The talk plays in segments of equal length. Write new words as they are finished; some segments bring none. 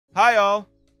Hi all!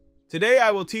 Today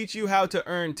I will teach you how to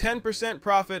earn 10%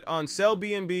 profit on Sell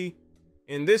BNB.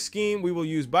 In this scheme, we will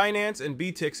use Binance and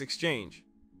BTX exchange.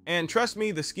 And trust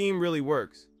me, the scheme really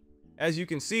works. As you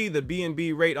can see, the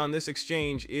BNB rate on this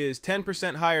exchange is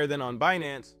 10% higher than on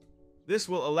Binance. This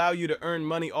will allow you to earn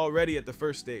money already at the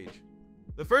first stage.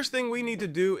 The first thing we need to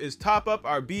do is top up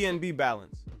our BNB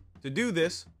balance. To do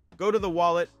this, go to the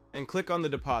wallet and click on the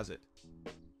deposit.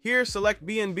 Here, select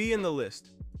BNB in the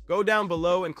list. Go down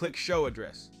below and click Show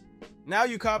Address. Now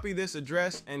you copy this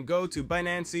address and go to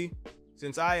Binance.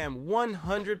 Since I am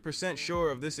 100%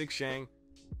 sure of this exchange,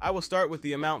 I will start with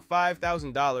the amount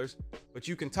 $5,000, but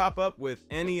you can top up with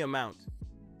any amount.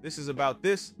 This is about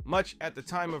this much at the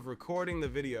time of recording the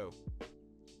video.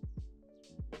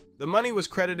 The money was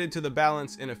credited to the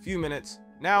balance in a few minutes.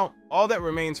 Now, all that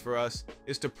remains for us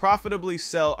is to profitably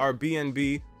sell our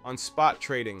BNB on spot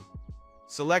trading.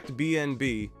 Select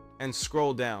BNB and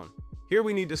scroll down. Here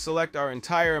we need to select our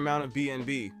entire amount of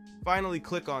BNB. Finally,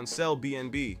 click on Sell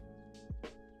BNB.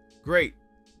 Great!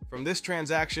 From this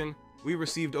transaction, we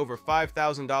received over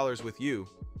 $5,000 with you.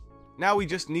 Now we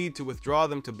just need to withdraw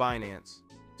them to Binance.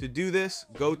 To do this,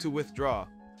 go to Withdraw.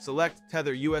 Select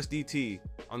Tether USDT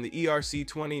on the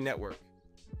ERC20 network.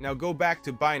 Now go back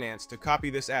to Binance to copy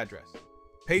this address.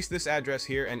 Paste this address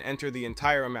here and enter the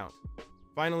entire amount.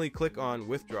 Finally, click on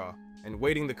Withdraw and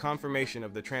waiting the confirmation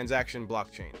of the transaction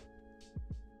blockchain.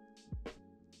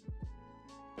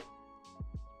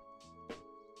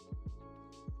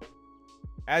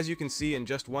 As you can see, in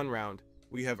just one round,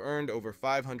 we have earned over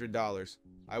 $500.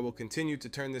 I will continue to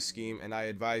turn this scheme and I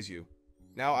advise you.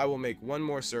 Now I will make one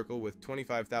more circle with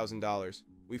 $25,000.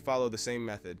 We follow the same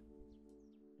method.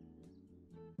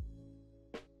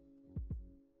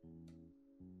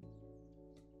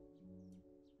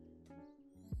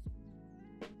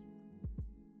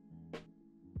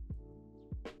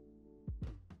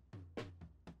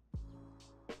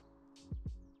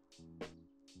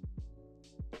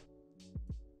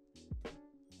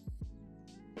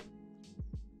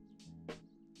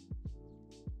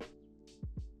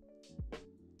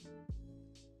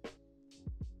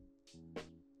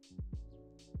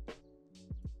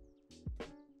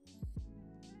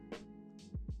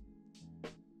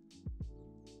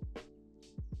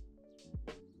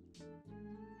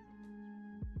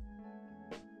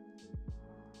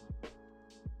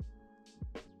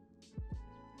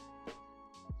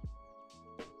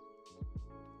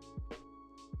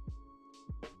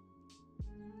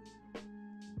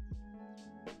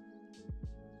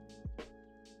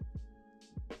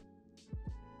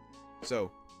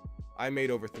 So, I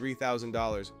made over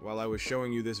 $3,000 while I was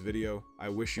showing you this video. I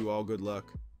wish you all good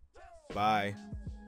luck. Bye.